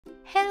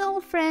Hello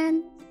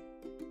friends!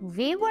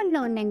 We were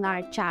learning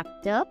our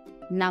chapter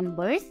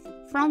Numbers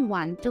from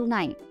 1 to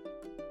 9.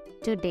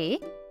 Today,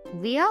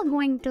 we are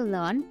going to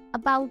learn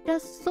about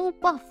a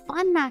super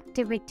fun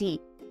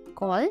activity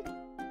called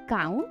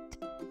Count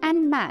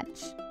and Match.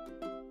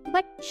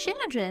 But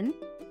children,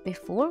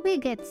 before we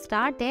get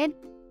started,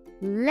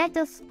 let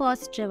us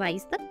first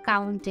revise the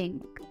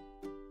counting.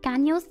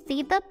 Can you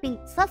see the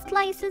pizza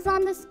slices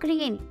on the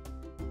screen?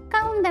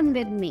 Count them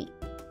with me.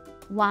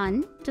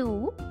 1,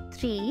 2,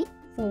 3,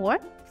 4,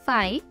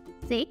 5,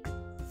 6,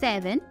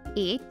 7,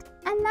 8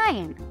 and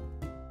 9.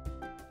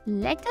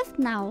 Let us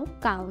now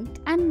count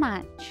and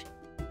match.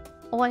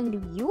 All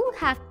you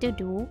have to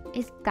do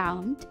is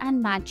count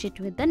and match it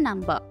with the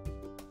number.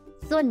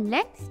 So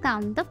let's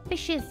count the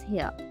fishes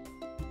here.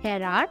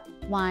 Here are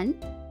 1,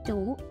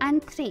 2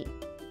 and 3.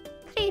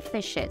 3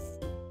 fishes.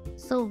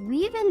 So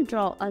we will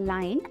draw a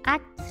line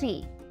at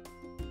 3.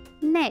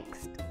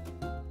 Next,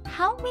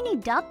 how many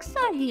ducks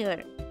are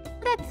here?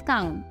 Let's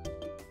count.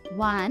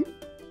 1,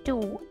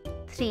 2,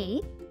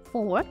 3,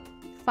 4,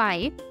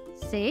 5,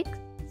 6,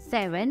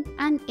 7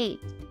 and 8.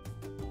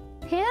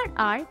 Here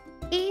are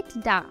 8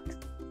 ducks.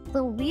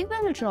 So we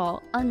will draw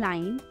a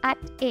line at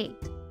 8.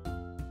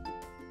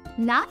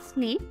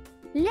 Lastly,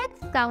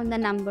 let's count the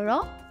number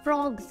of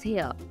frogs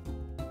here.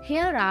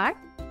 Here are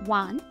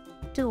 1,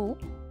 2,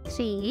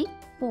 3,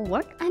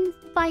 4 and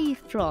 5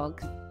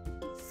 frogs.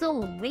 So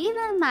we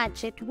will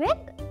match it with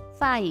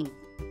 5.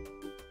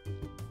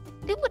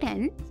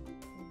 Students,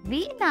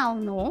 we now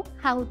know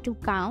how to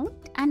count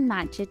and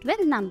match it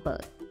with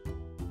numbers.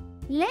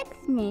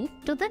 Let's move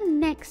to the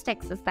next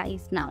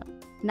exercise now.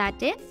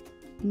 That is,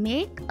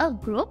 make a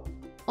group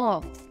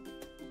of.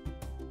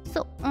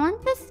 So on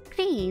the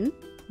screen,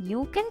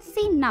 you can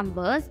see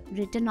numbers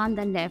written on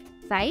the left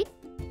side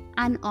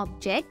and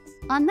objects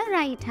on the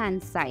right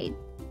hand side.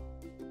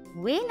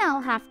 We now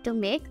have to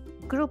make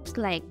groups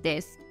like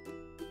this.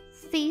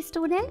 See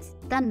students,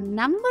 the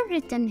number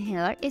written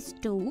here is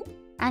 2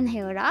 and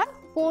here are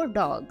 4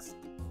 dogs.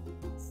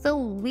 So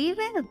we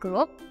will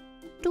group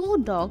 2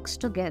 dogs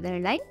together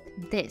like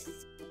this.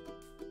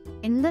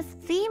 In the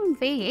same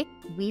way,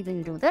 we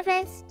will do the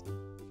rest.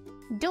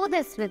 Do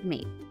this with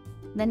me.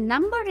 The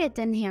number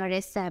written here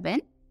is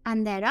 7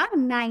 and there are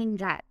 9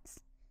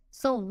 rats.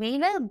 So we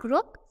will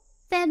group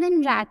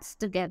 7 rats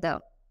together.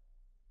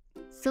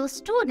 So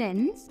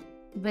students,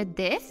 with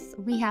this,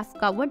 we have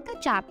covered the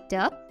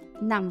chapter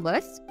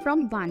Numbers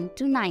from 1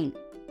 to 9.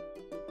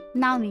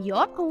 Now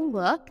your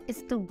homework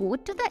is to go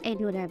to the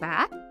EduRev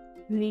app,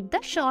 read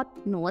the short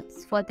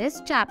notes for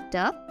this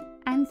chapter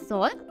and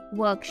solve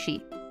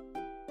worksheets.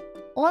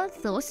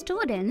 Also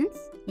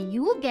students,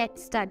 you get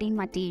study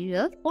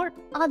material for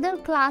other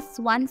class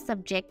 1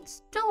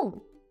 subjects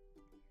too.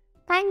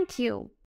 Thank you.